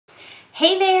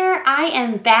Hey there, I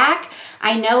am back.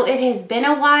 I know it has been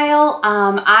a while.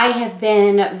 I have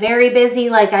been very busy,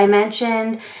 like I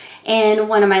mentioned in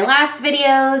one of my last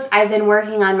videos. I've been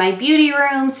working on my beauty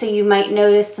room, so you might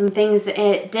notice some things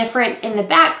different in the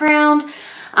background.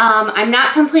 I'm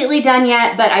not completely done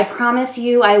yet, but I promise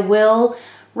you I will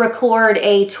record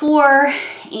a tour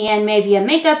and maybe a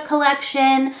makeup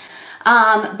collection.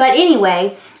 But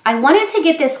anyway, I wanted to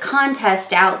get this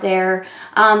contest out there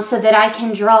so that I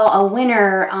can draw a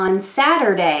winner on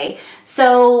Saturday.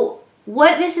 So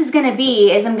what this is going to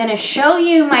be is I'm going to show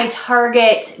you my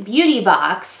Target beauty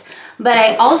box, but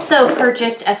I also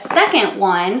purchased a second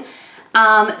one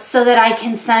so that I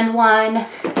can send one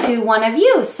to one of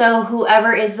you, so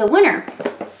whoever is the winner.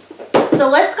 So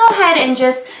let's go ahead and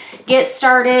just get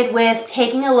started with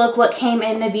taking a look what came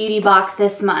in the beauty box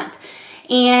this month.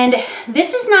 And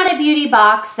this is not a beauty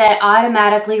box that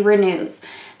automatically renews.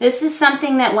 This is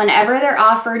something that whenever they're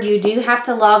offered, you do have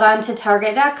to log on to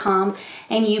Target.com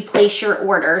and you place your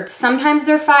order. Sometimes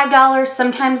they're $5,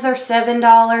 sometimes they're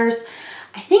 $7.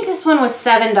 I think this one was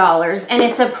 $7, and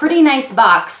it's a pretty nice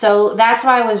box. So that's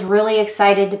why I was really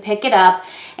excited to pick it up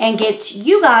and get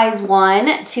you guys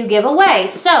one to give away.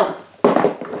 So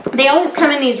they always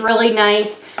come in these really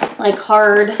nice, like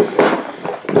hard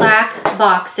black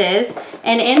boxes,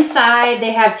 and inside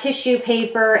they have tissue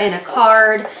paper and a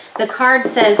card. The card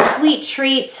says, "Sweet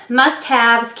treats,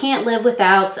 must-haves, can't live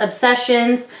withouts,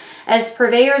 obsessions. As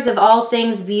purveyors of all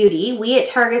things beauty, we at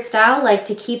Target Style like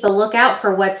to keep a lookout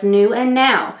for what's new and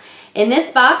now. In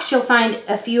this box, you'll find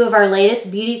a few of our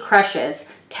latest beauty crushes.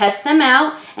 Test them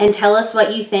out and tell us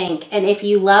what you think. And if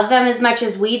you love them as much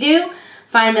as we do,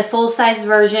 find the full-size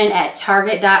version at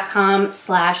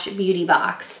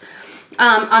target.com/beautybox.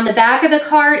 On the back of the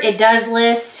card, it does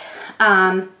list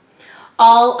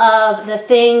all of the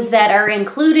things that are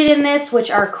included in this,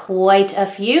 which are quite a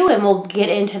few, and we'll get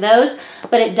into those.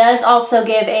 But it does also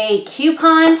give a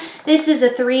coupon. This is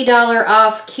a $3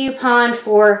 off coupon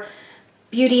for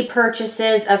beauty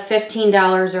purchases of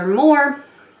 $15 or more.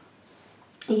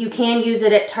 You can use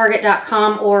it at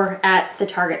Target.com or at the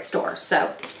Target store. So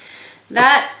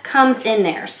that comes in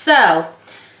there. So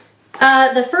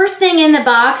the first thing in the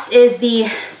box is the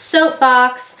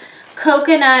Soapbox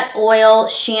Coconut Oil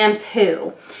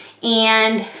Shampoo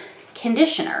and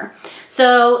Conditioner.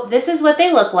 So this is what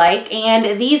they look like,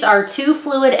 and these are 2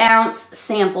 fluid ounce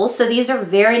samples. So these are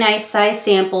very nice size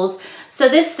samples. So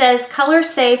this says color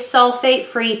safe, sulfate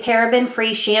free, paraben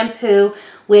free shampoo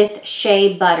with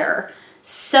shea butter.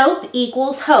 Soap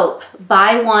equals hope.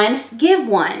 Buy one, give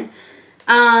one.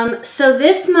 So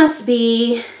this must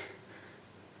be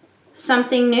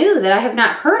something new that I have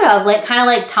not heard of, like kind of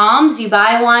like Tom's, you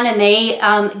buy one and they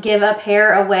give a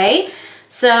pair away.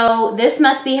 So this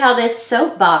must be how this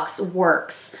soap box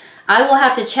works. I will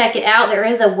have to check it out. There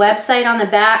is a website on the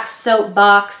back,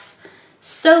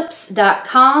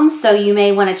 soapboxsoaps.com, so you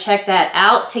may want to check that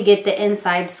out to get the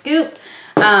inside scoop.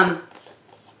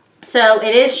 So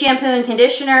it is shampoo and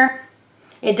conditioner.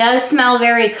 It does smell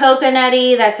very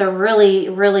coconutty. That's a really,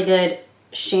 really good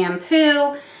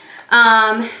shampoo.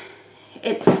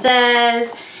 It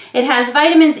says it has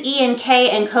vitamins E and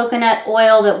K and coconut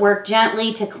oil that work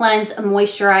gently to cleanse,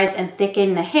 moisturize, and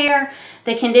thicken the hair.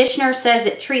 The conditioner says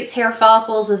it treats hair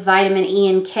follicles with vitamin E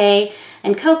and K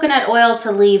and coconut oil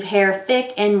to leave hair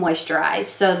thick and moisturized.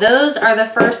 So those are the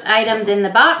first items in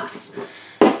the box.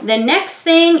 The next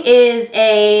thing is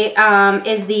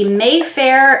the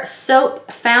Mayfair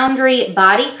Soap Foundry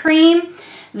Body Cream.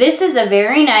 This is a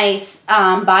very nice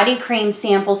body cream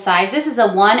sample size. This is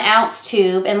a 1 ounce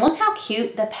tube, and look how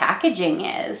cute the packaging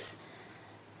is.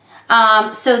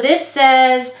 So this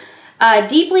says,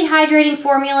 deeply hydrating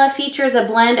formula features a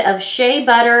blend of shea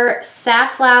butter,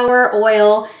 safflower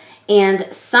oil,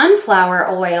 and sunflower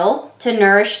oil to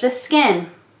nourish the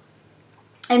skin.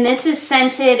 And this is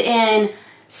scented in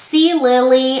Sea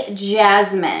Lily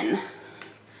Jasmine.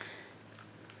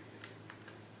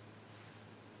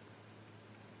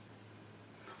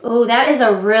 Oh, that is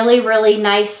a really, really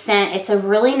nice scent. It's a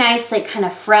really nice, like kind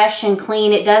of fresh and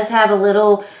clean. It does have a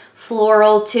little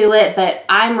floral to it, but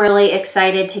I'm really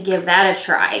excited to give that a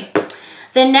try.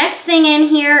 The next thing in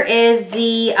here is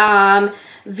the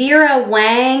Vera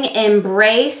Wang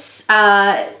Embrace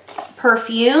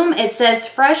perfume. It says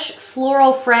fresh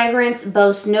floral fragrance,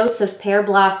 boasts notes of pear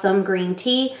blossom, green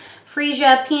tea,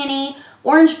 freesia, peony,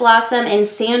 orange blossom, and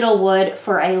sandalwood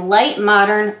for a light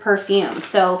modern perfume.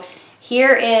 So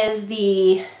here is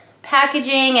the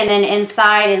packaging, and then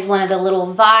inside is one of the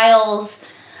little vials.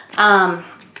 So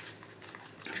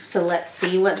let's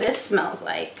see what this smells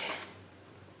like.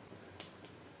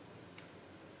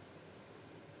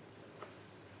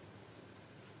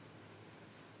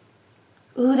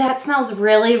 Ooh, that smells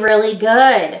really, really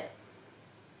good.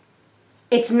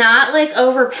 It's not like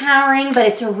overpowering, but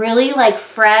it's a really like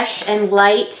fresh and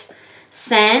light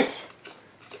scent.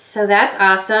 So that's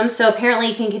awesome. So apparently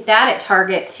you can get that at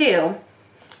Target too.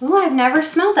 Ooh, I've never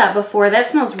smelled that before. That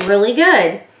smells really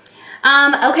good.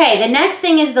 Okay, the next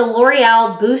thing is the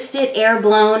L'Oreal Boosted Air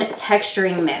Blown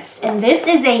Texturing Mist. And this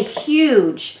is a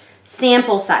huge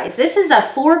sample size. This is a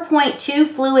 4.2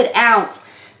 fluid ounce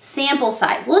sample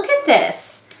size. Look at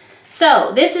this.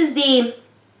 So this is the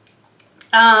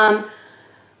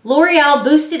L'Oreal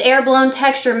Boosted Air Blown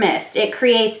Texture Mist. It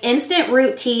creates instant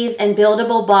root tease and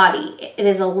buildable body. It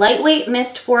is a lightweight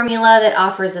mist formula that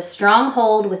offers a strong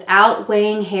hold without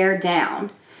weighing hair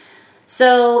down.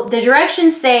 So the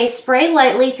directions say spray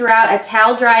lightly throughout a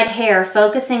towel-dried hair,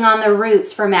 focusing on the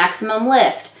roots for maximum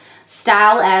lift.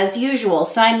 Style as usual.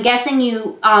 So I'm guessing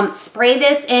you spray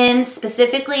this in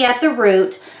specifically at the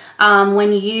root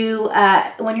when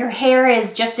your hair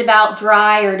is just about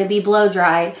dry or to be blow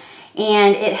dried,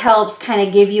 and it helps kind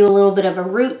of give you a little bit of a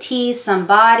root tease, some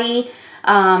body.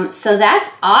 So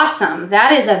that's awesome.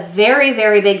 That is a very,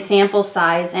 very big sample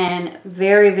size and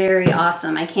very, very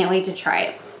awesome. I can't wait to try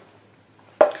it.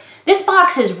 This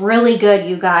box is really good,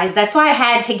 you guys. That's why I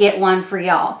had to get one for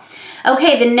y'all.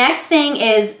 Okay, the next thing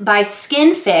is by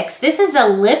Skin Fix. This is a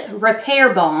lip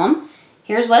repair balm.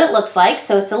 Here's what it looks like.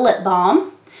 So it's a lip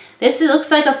balm. This looks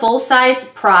like a full-size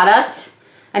product.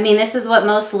 I mean, this is what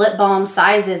most lip balm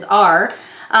sizes are.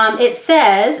 It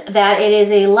says that it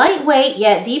is a lightweight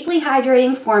yet deeply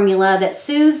hydrating formula that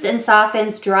soothes and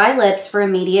softens dry lips for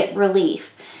immediate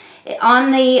relief.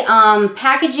 On the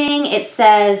packaging, it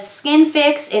says Skin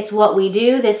Fix, it's what we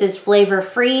do. This is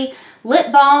flavor-free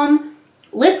lip balm,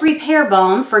 lip repair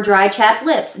balm for dry chapped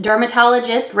lips.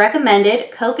 Dermatologist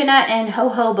recommended coconut and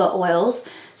jojoba oils.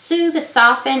 Soothe,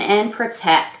 soften, and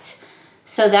protect.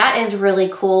 So that is really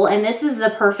cool. And this is the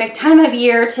perfect time of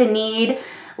year to need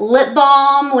lip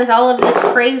balm with all of this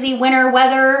crazy winter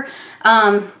weather,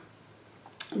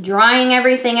 drying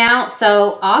everything out.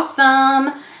 So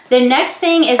awesome. The next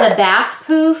thing is a bath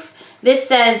poof. This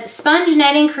says sponge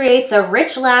netting creates a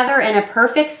rich lather and a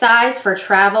perfect size for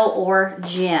travel or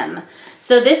gym.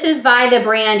 So this is by the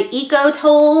brand Eco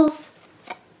Tolls.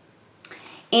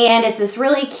 And it's this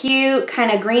really cute kind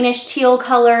of greenish teal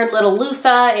colored little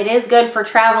loofah. It is good for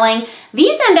traveling.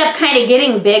 These end up kind of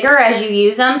getting bigger as you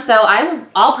use them. So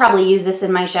I'll probably use this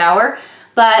in my shower.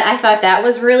 But I thought that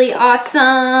was really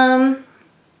awesome.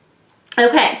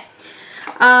 Okay.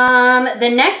 The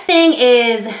next thing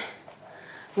is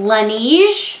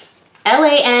Laneige,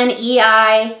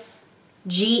 L-A-N-E-I-G-E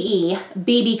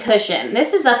BB Cushion.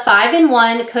 This is a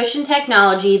 5-in-1 cushion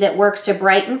technology that works to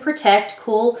brighten, protect,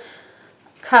 cool,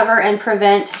 cover, and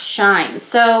prevent shine.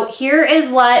 So here is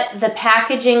what the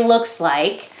packaging looks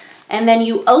like. And then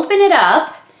you open it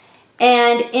up,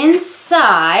 and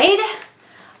inside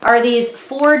are these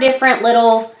 4 different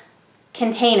little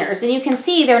containers, and you can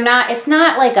see it's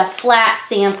not like a flat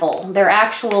sample. They're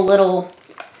actual little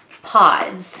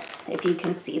pods, if you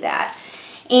can see that.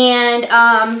 And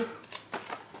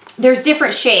there's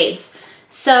different shades.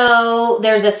 So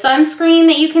there's a sunscreen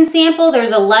that you can sample.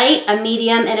 There's a light, a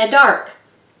medium, and a dark.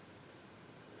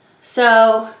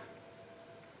 So,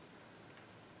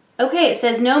 okay, it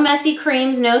says no messy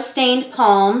creams, no stained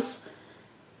palms.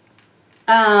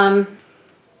 The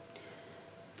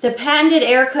patented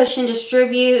air cushion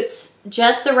distributes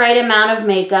just the right amount of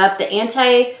makeup. The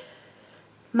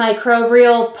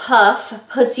antimicrobial puff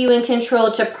puts you in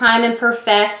control to prime and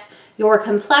perfect your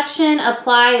complexion.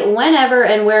 Apply whenever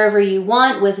and wherever you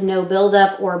want with no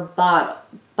buildup or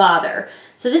bother.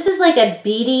 So this is like a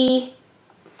BB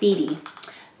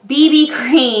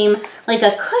cream, like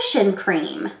a cushion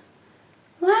cream.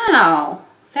 Wow,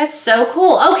 that's so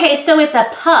cool. Okay, so it's a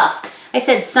puff. I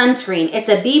said sunscreen. It's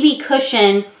a BB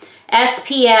cushion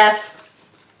SPF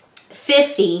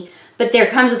 50, but there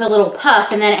comes with a little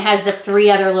puff, and then it has the 3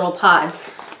 other little pods.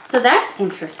 So that's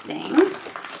interesting.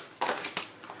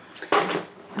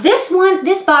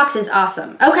 This box is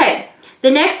awesome. Okay, the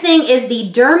next thing is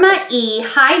the Derma E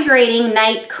Hydrating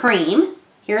Night Cream.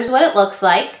 Here's what it looks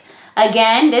like.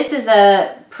 Again, this is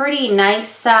a pretty nice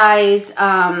size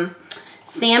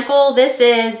sample. This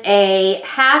is a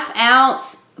 1/2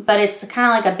 ounce, but it's kind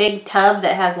of like a big tub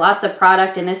that has lots of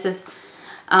product, and this is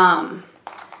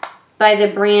by the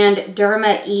brand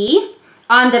Derma E.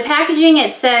 On the packaging,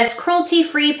 it says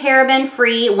cruelty-free,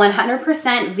 paraben-free,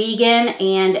 100% vegan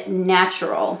and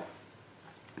natural.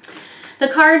 The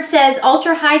card says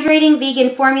ultra hydrating vegan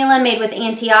formula made with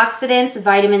antioxidants,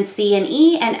 vitamin C and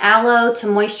E, and aloe to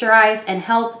moisturize and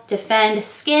help defend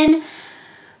skin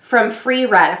from free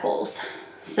radicals.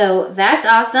 So that's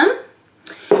awesome.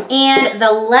 And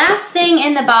the last thing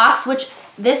in the box, which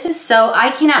this is so,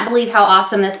 I cannot believe how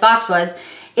awesome this box was,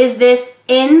 is this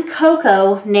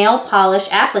xoxo nail polish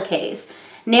appliques.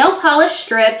 Nail polish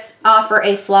strips offer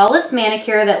a flawless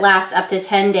manicure that lasts up to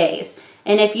 10 days.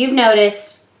 And if you've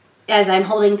noticed, as I'm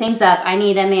holding things up, I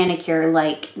need a manicure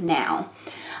like now.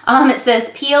 It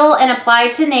says peel and apply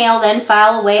to nail, then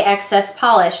file away excess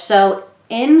polish. So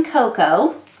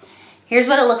xoxo, here's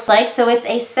what it looks like. So it's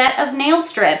a set of nail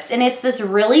strips, and it's this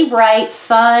really bright,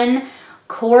 fun,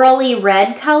 corally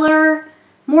red color.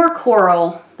 More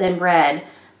coral than red,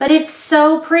 but it's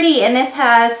so pretty. And this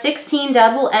has 16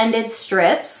 double-ended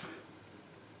strips.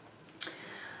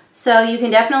 So you can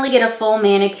definitely get a full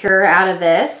manicure out of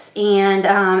this. And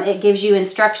it gives you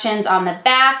instructions on the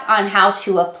back on how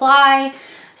to apply.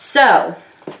 So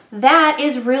that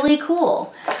is really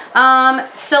cool.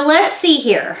 So let's see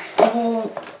here.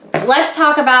 Let's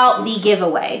talk about the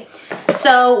giveaway.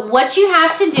 So what you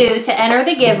have to do to enter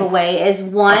the giveaway is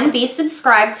 1, be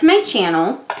subscribed to my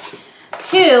channel.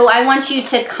 2, I want you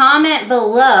to comment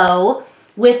below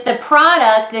with the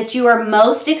product that you are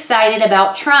most excited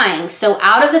about trying. So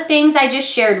out of the things I just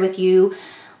shared with you,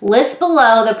 list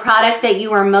below the product that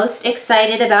you are most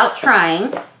excited about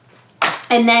trying.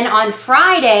 And then on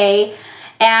Friday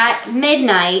at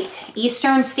midnight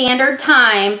Eastern Standard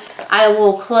Time, I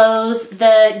will close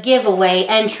the giveaway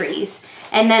entries.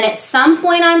 And then at some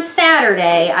point on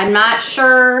Saturday, I'm not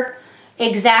sure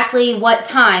exactly what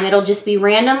time, it'll just be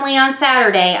randomly on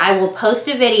Saturday, I will post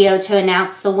a video to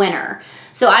announce the winner.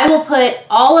 So I will put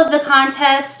all of the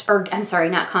contest, or I'm sorry,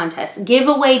 not contest,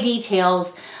 giveaway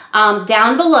details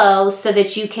down below so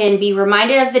that you can be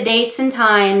reminded of the dates and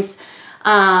times.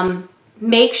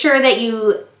 Make sure that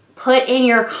you put in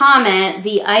your comment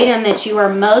the item that you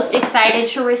are most excited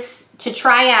to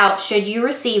try out should you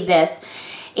receive this,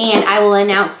 and I will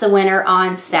announce the winner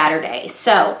on Saturday.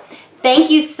 So thank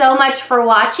you so much for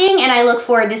watching, and I look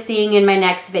forward to seeing you in my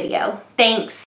next video. Thanks.